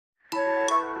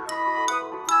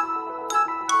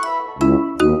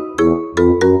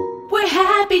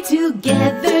we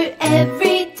together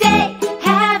every day,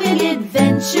 having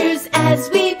adventures as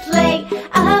we play.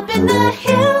 Up in the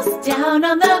hills, down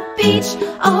on the beach,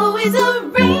 always a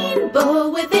rainbow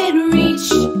within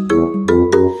reach.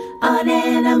 On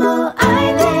Animal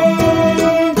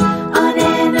Island, on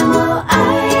Animal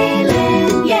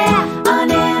Island, yeah.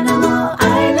 On Animal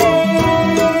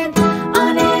Island,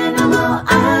 on Animal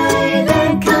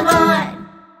Island, come on.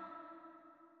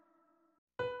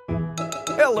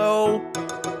 Hello.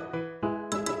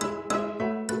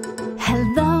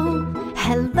 Hello,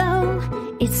 hello,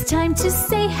 it's time to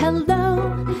say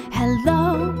hello.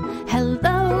 Hello,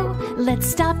 hello, let's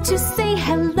stop to say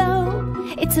hello.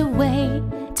 It's a way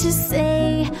to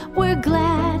say we're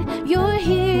glad you're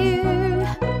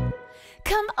here.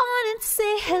 Come on and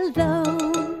say hello.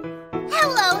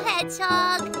 Hello,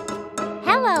 Hedgehog.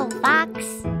 Hello, Fox.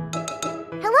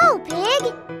 Hello,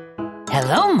 Pig.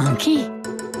 Hello, Monkey.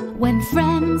 When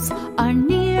friends are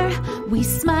near, we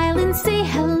smile and say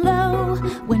hello.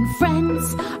 When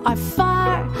friends are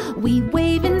far, we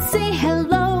wave and say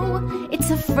hello.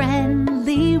 It's a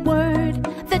friendly word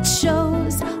that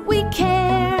shows we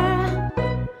care.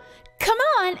 Come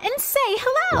on and say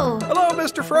hello. Hello,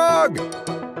 Mr. Frog.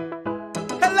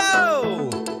 Hello.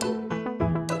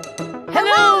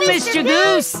 Hello, Mr.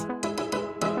 Goose.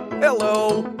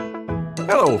 Hello.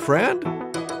 Hello, friend.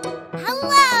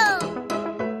 Hello.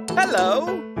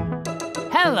 Hello.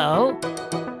 Hello.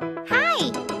 Hi,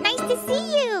 nice to see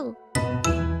you.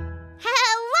 Hello.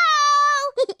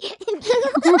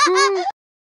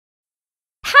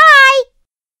 Hi.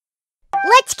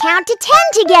 Let's count to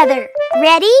 10 together.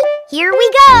 Ready? Here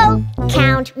we go.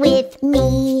 Count with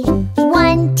me.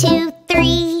 1, 2,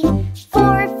 3,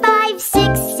 4, 5,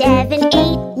 6, 7,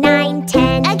 8, 9,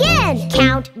 10. Again.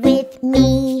 Count with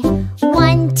me.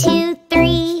 1, 2,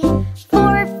 3,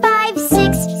 4, 5,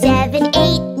 6, 7,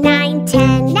 8, 9,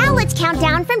 10. Now let's count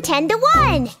down from 10 to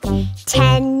 1.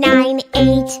 10, 9,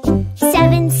 8,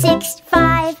 7, 6,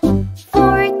 5,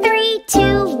 4, 3,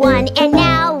 2, 1. And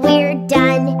now we're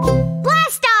done.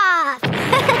 Blast off!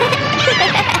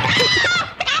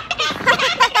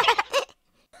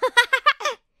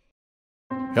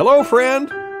 Hello,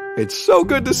 friend. It's so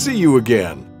good to see you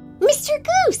again. Mr.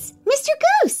 Goose! Mr.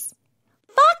 Goose!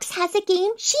 Fox has a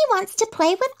game she wants to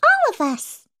play with all of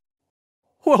us.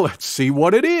 Well, let's see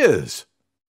what it is.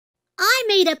 I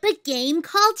made up a game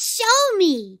called Show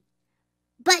Me.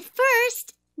 But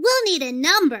first, we'll need a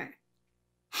number.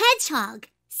 Hedgehog,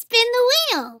 spin the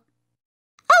wheel.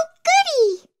 Oh,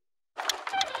 goody!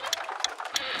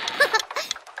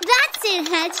 That's it,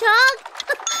 Hedgehog.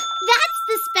 That's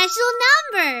the special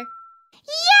number.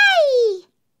 Yay!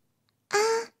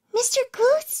 Mr.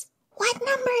 Goose, what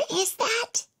number is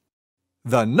that?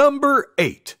 The number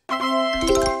 8.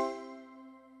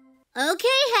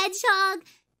 Okay, Hedgehog.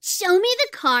 Show me the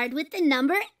card with the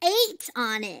number 8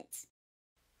 on it.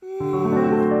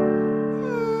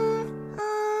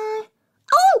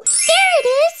 Oh, there it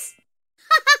is!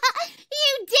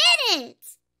 You did it!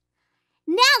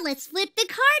 Now let's flip the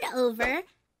card over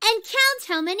and count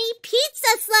how many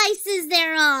pizza slices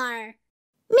there are.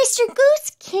 Mr.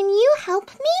 Goose, can you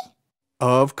help me?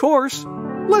 Of course.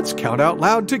 Let's count out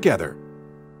loud together.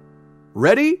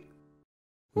 Ready?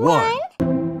 1,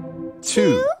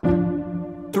 2,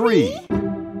 3,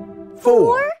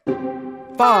 4,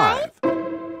 5,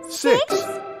 6,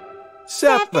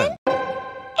 7,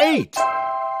 8.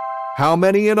 How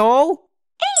many in all?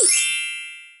 8.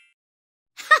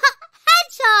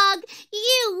 Hedgehog,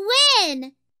 you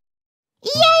win!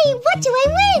 Yay! What do I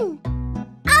win?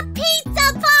 A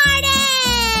pizza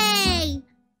party!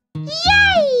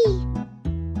 Yay!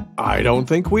 I don't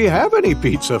think we have any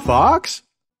pizza, Fox.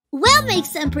 We'll make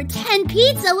some pretend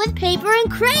pizza with paper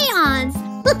and crayons.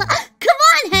 Come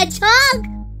on, Hedgehog!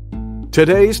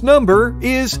 Today's number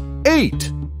is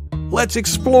 8. Let's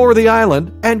explore the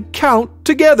island and count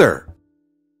together.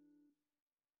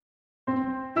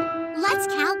 Let's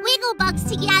count Wigglebugs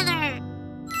together.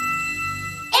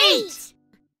 8.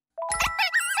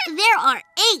 There are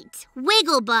 8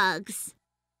 Wigglebugs.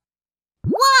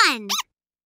 1,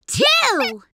 2,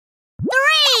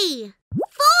 3,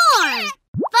 4,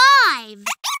 5,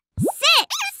 6,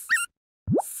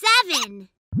 7,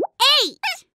 8.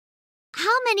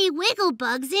 How many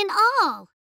Wigglebugs in all?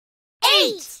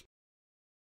 8.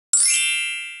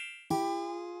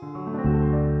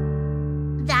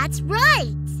 That's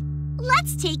right.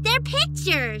 Let's take their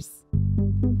pictures.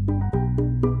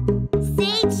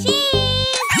 Say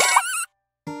cheese!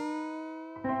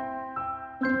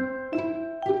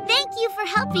 Thank you for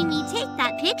helping me take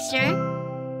that picture.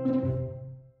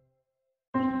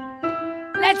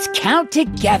 Let's count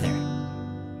together.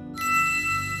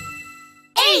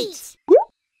 8.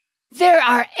 There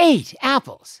are 8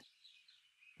 apples.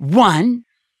 1,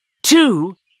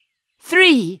 2,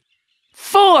 3,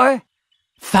 4,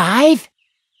 5,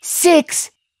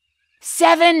 6,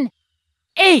 7,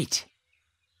 8.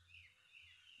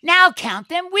 Now count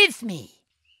them with me.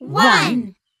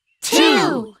 1,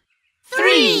 2,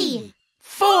 3,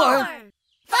 4,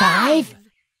 5,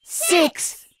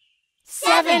 6,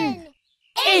 7,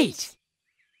 8.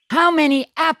 How many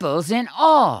apples in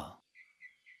all?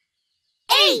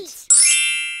 8.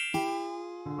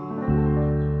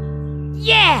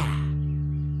 Yeah!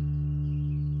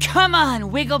 Come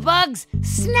on, Wigglebugs,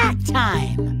 snack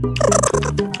time!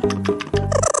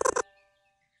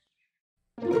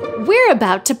 We're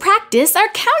about to practice our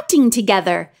counting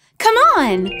together. Come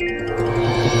on!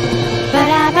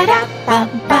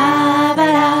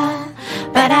 Ba-da-ba-da-ba-ba-ba-da.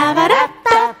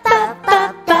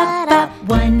 Ba-da-ba-da-ba-ba-ba-ba.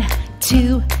 1,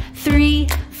 2, 3,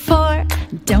 4.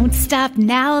 Don't stop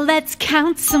now, let's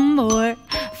count some more.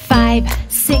 5,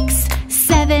 6,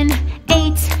 7,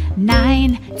 8,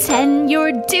 9, 10.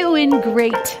 You're doing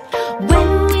great.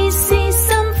 When we see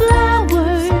some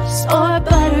flowers or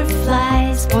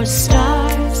butterflies or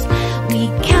stars, we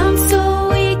count so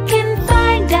we can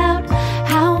find out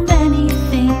how many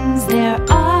things there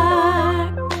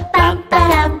are.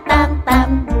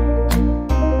 Bum-ba-dum-bum-bum.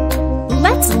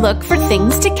 Let's look for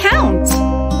things to count.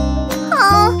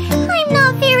 Oh, I'm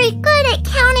not very good at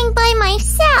counting by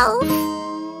myself.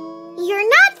 You're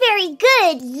not very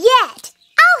good yet.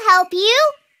 I'll help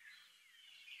you.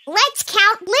 Let's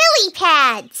count lily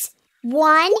pads.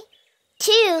 1,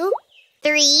 2,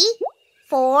 3,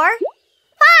 4,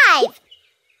 5. 5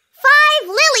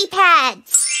 lily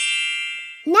pads.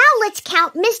 Now let's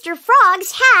count Mr.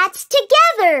 Frog's hats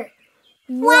together.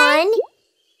 1,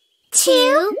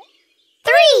 2,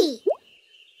 3.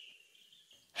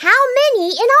 How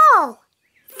many in all?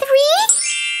 3?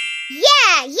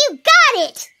 Yeah, you got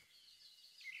it!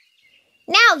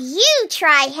 Now you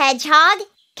try, Hedgehog.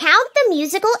 Count the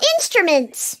musical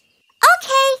instruments.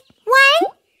 Okay,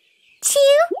 1, 2,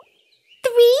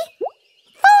 3,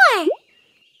 4.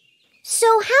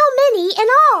 So how many in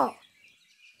all?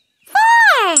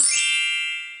 4!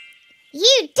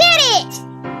 You did it!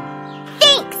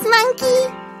 Thanks, Monkey!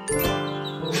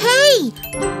 Hey,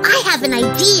 I have an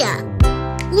idea.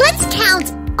 Let's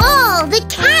count all the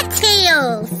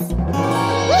cattails!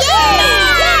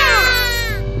 Yeah!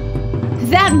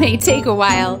 That may take a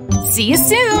while. See you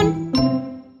soon!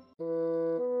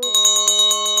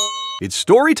 It's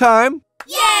story time.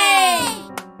 Yay!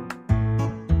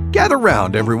 Gather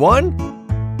round, everyone.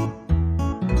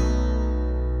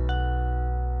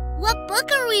 What book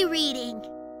are we reading?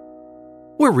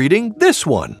 We're reading this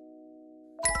one.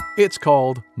 It's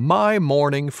called My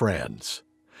Morning Friends.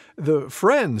 The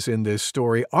friends in this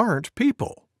story aren't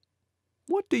people.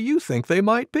 What do you think they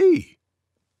might be?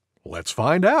 Let's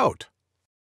find out.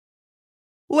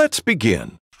 Let's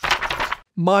begin.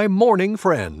 My Morning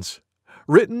Friends,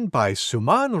 written by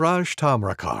Suman Raj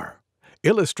Tamrakar,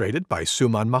 illustrated by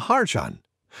Suman Maharjan,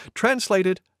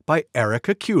 translated by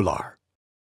Erica Kular.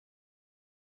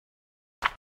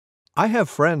 I have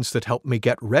friends that help me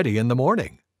get ready in the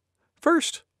morning.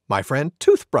 First, my friend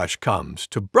Toothbrush comes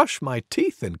to brush my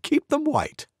teeth and keep them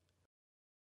white.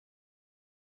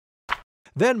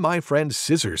 Then my friend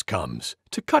Scissors comes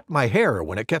to cut my hair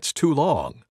when it gets too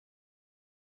long.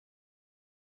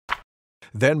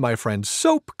 Then my friend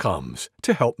Soap comes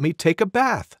to help me take a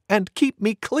bath and keep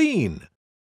me clean.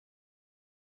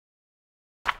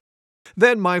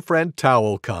 Then my friend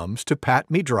Towel comes to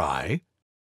pat me dry.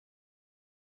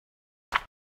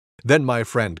 Then my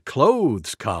friend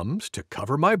Clothes comes to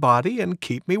cover my body and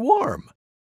keep me warm.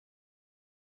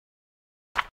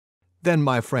 Then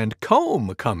my friend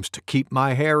Comb comes to keep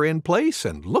my hair in place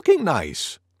and looking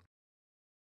nice.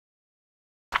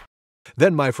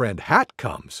 Then my friend Hat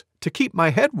comes to keep my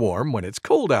head warm when it's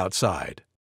cold outside.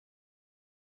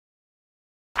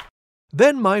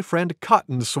 Then my friend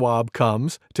Cotton Swab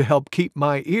comes to help keep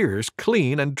my ears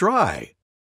clean and dry.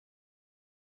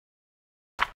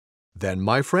 Then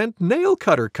my friend Nail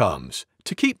Cutter comes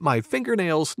to keep my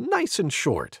fingernails nice and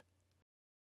short.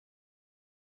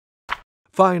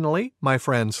 Finally, my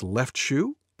friends Left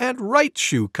Shoe and Right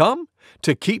Shoe come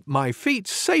to keep my feet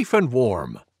safe and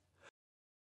warm.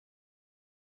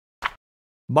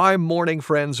 My morning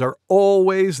friends are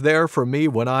always there for me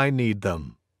when I need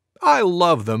them. I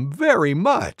love them very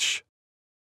much.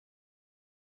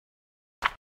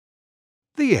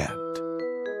 The end.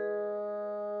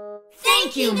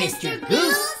 Thank you, Mr.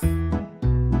 Goose.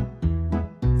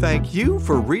 Thank you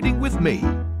for reading with me.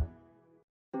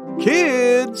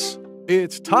 Kids,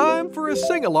 it's time for a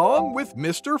sing-along with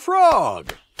Mr.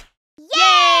 Frog.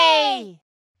 Yay!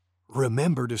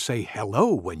 Remember to say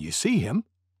hello when you see him.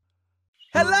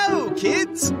 Hello,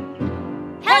 kids!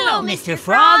 Hello, Mr.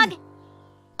 Frog.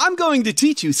 I'm going to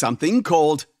teach you something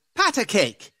called patter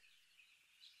cake.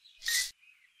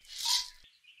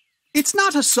 It's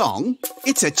not a song,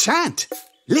 it's a chant.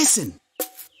 Listen.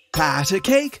 Patter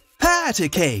cake,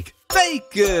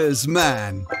 baker's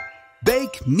man.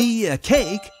 Bake me a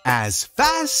cake as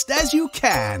fast as you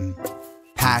can.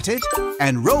 Pat it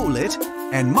and roll it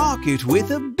and mark it with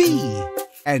a B.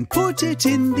 And put it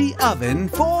in the oven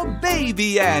for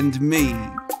baby and me.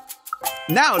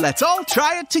 Now let's all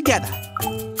try it together.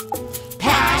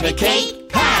 Patter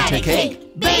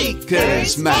cake,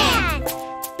 baker's man.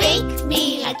 Bake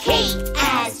me a cake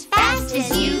as fast as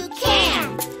you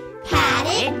can. Pat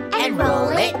it and roll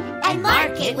it and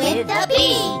mark it with a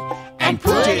B. And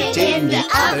put it in the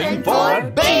oven for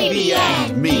baby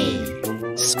and me.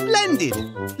 Splendid!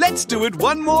 Let's do it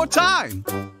one more time.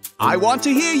 I want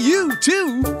to hear you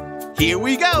too. Here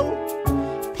we go.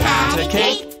 Patter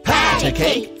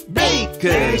cake,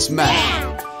 baker's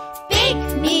man.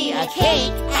 Bake me a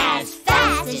cake as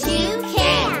fast as you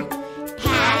can.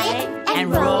 Pat it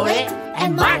and roll it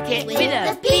and mark it with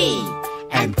a B.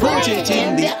 And put it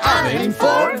in the oven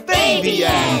for baby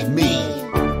and me.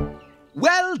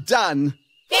 Well done.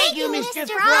 Thank you, Mr.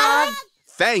 Frog.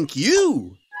 Thank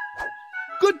you.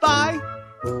 Goodbye.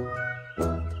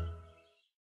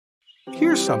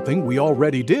 Here's something we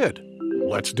already did.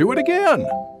 Let's do it again.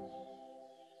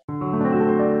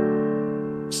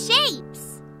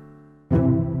 Shapes.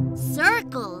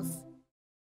 Circles.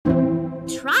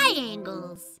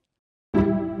 Triangles.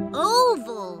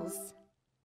 Ovals.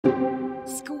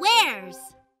 Squares.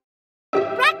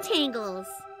 Rectangles.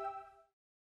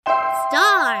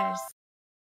 Stars.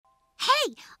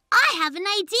 Hey, I have an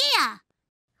idea.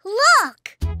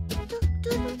 Look!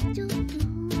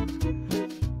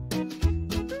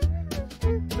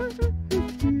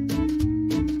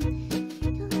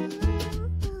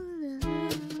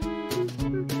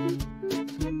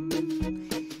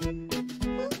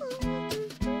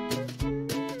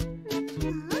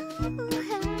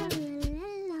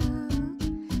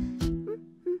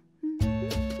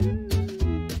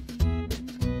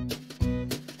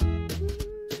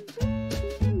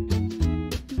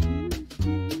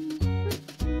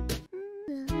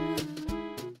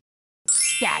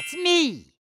 That's me.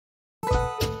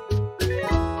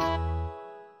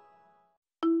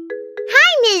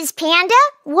 Hi, Ms. Panda.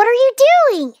 What are you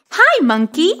doing? Hi,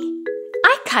 Monkey.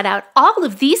 I cut out all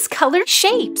of these colored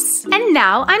shapes, and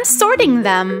now I'm sorting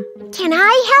them. Can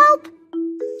I help?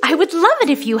 I would love it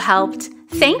if you helped.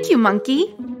 Thank you,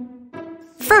 Monkey.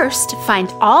 First,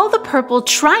 find all the purple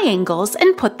triangles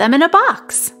and put them in a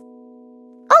box.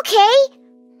 Okay.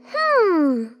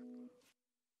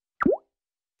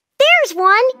 There's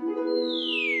one.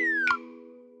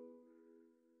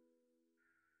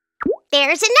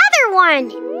 There's another one.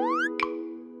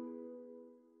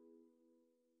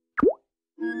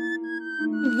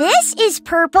 This is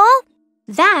purple.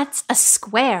 That's a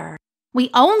square. We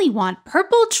only want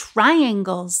purple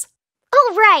triangles.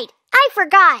 Oh, right. I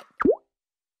forgot.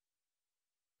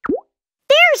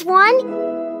 There's one.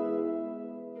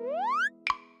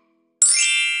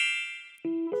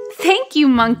 Thank you,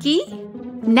 Monkey.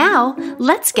 Now,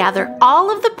 let's gather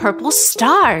all of the purple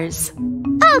stars.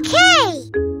 Okay.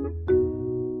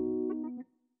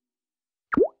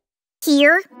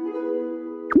 Here.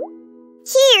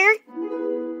 Here.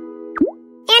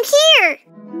 And here.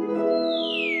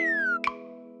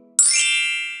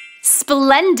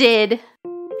 Splendid!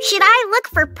 Should I look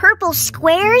for purple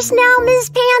squares now,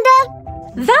 Ms.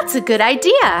 Panda? That's a good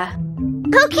idea.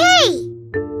 Okay.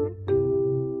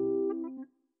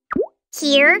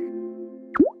 Here,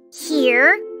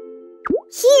 here,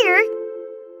 here,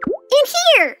 and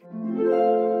here.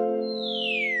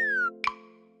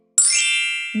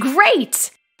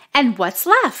 Great! And what's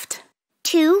left?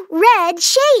 2 red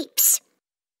shapes.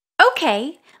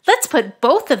 Okay, let's put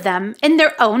both of them in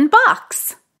their own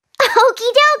box.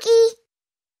 Okie dokie.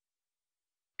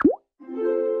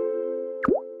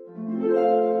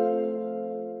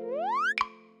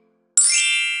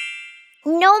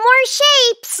 No more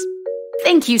shapes.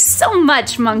 Thank you so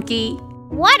much, Monkey.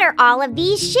 What are all of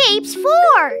these shapes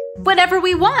for? Whatever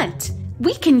we want.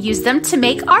 We can use them to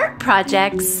make art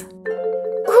projects.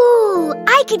 Ooh,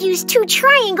 I could use 2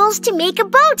 triangles to make a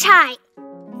bow tie.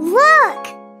 Look.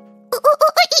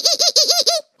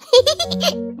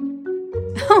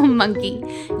 Oh, Monkey,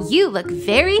 you look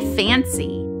very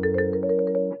fancy.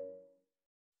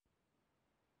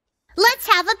 Let's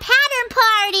have a pattern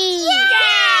party!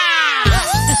 Yeah!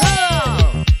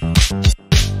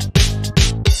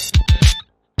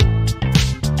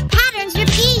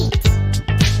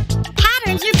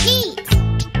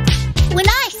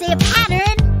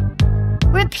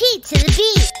 repeat to the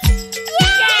beat.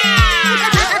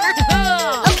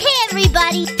 Yeah! Okay,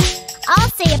 everybody. I'll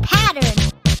say a pattern.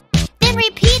 Then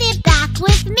repeat it back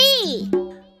with me.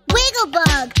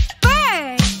 Wigglebug,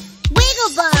 bird.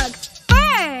 Wigglebug,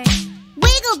 bird.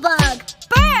 Wigglebug,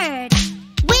 bird.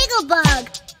 Wigglebug,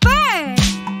 bird.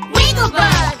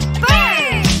 Wigglebug,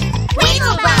 bird.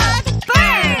 Wigglebug,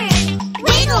 bird.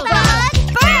 Wigglebug,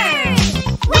 bird.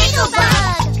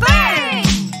 Wigglebug, bird.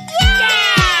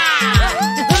 Yeah!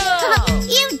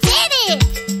 You did it!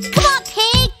 Come on,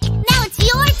 Pig. Now it's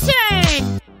your turn.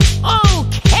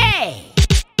 Okay.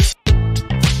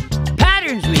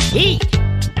 Patterns repeat.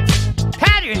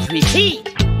 Patterns repeat.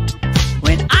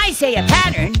 When I say a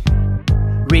pattern,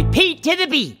 repeat to the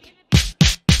beat.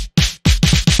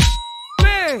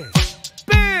 Bird,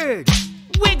 bird,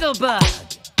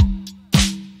 wigglebug.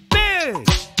 Bird,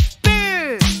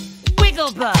 bird,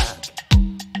 wigglebug.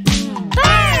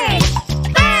 Bird,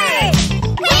 bird,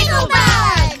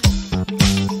 wigglebug.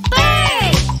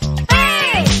 Bird,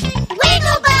 bird,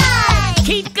 wigglebug.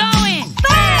 Keep going.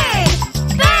 Bird,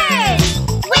 bird,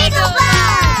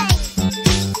 wigglebug.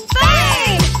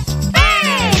 Bird,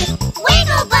 bird,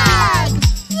 wigglebug.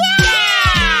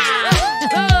 Yeah!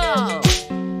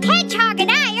 Hedgehog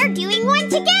and I are doing one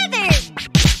together.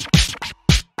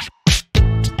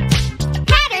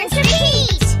 Patterns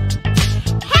repeat.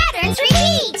 Patterns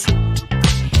repeat.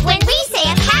 When we say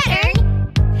a pattern,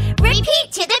 repeat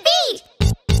to the beat.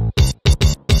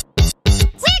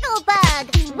 Wigglebug,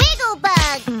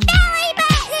 wigglebug, belly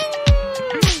button.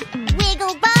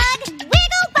 Wigglebug,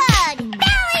 wigglebug,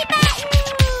 belly button.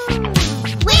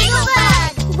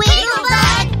 Wigglebug,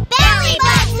 wigglebug, belly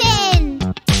button.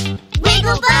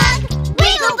 Wigglebug,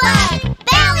 wigglebug,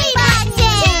 belly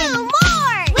button. Two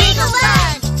more.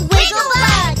 Wigglebug,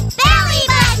 wigglebug, belly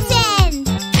button.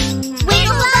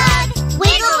 Wigglebug,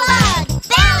 wigglebug,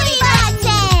 belly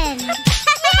button.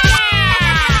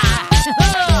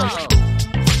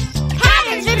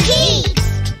 Patterns repeat.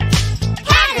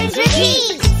 Patterns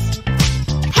repeat.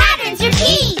 Patterns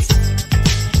repeat.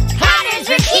 Patterns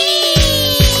repeat.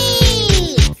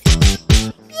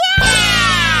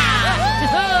 Yeah!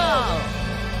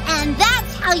 And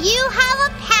that's how you have a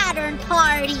pattern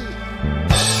party.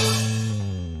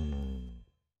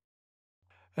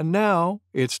 And now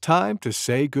it's time to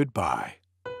say goodbye.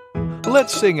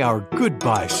 Let's sing our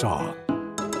goodbye song.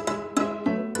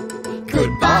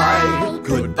 Goodbye,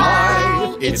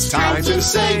 goodbye, it's time to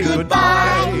say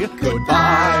goodbye.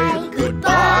 Goodbye,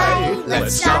 goodbye,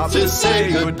 let's stop to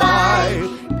say goodbye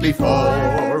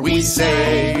before we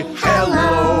say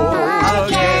hello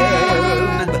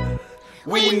again.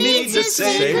 We need to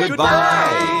say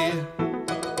goodbye.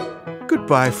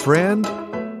 Goodbye, friend.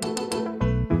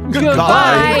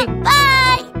 Goodbye.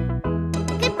 Bye.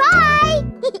 Goodbye.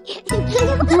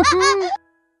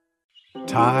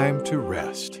 Time to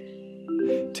rest.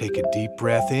 Take a deep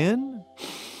breath in.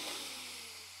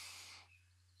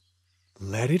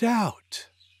 Let it out.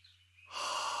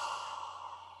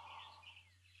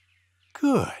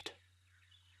 Good.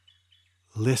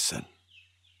 Listen.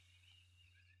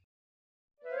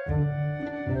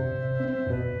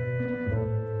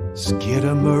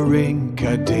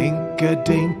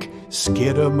 Skidamarinka-dinka-dink,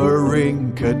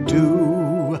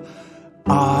 skidamarinka-doo.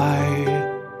 I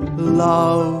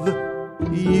love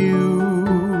you.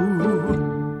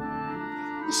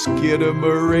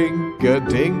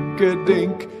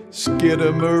 Skidamarinka-dinka-dink,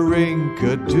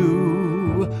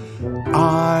 skidamarinka-doo.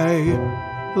 I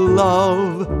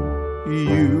love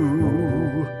you.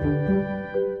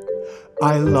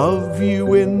 I love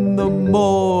you in the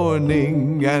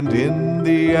morning and in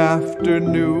the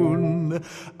afternoon.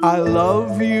 I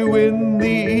love you in the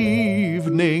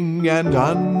evening and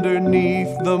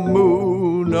underneath the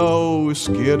moon. Oh,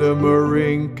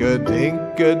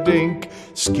 skidamarinka-dinka-dink,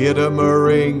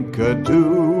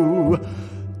 skidamarinka-doo.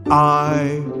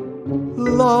 I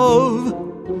love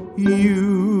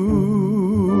you.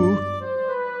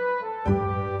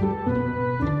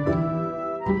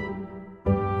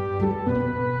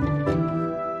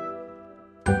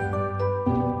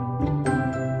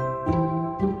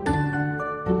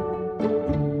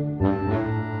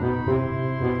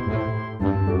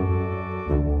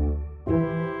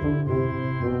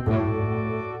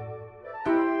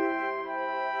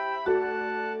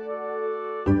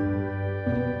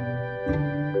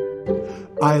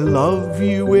 I love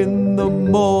you in the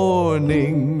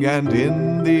morning and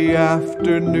in the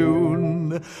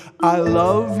afternoon. I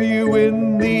love you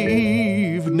in the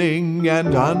evening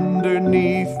and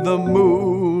underneath the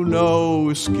moon. Oh,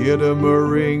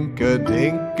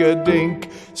 skidamarinka-dinka-dink,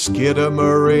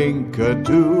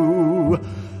 skidamarinka-doo.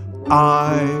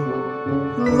 I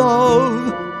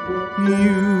love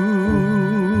you.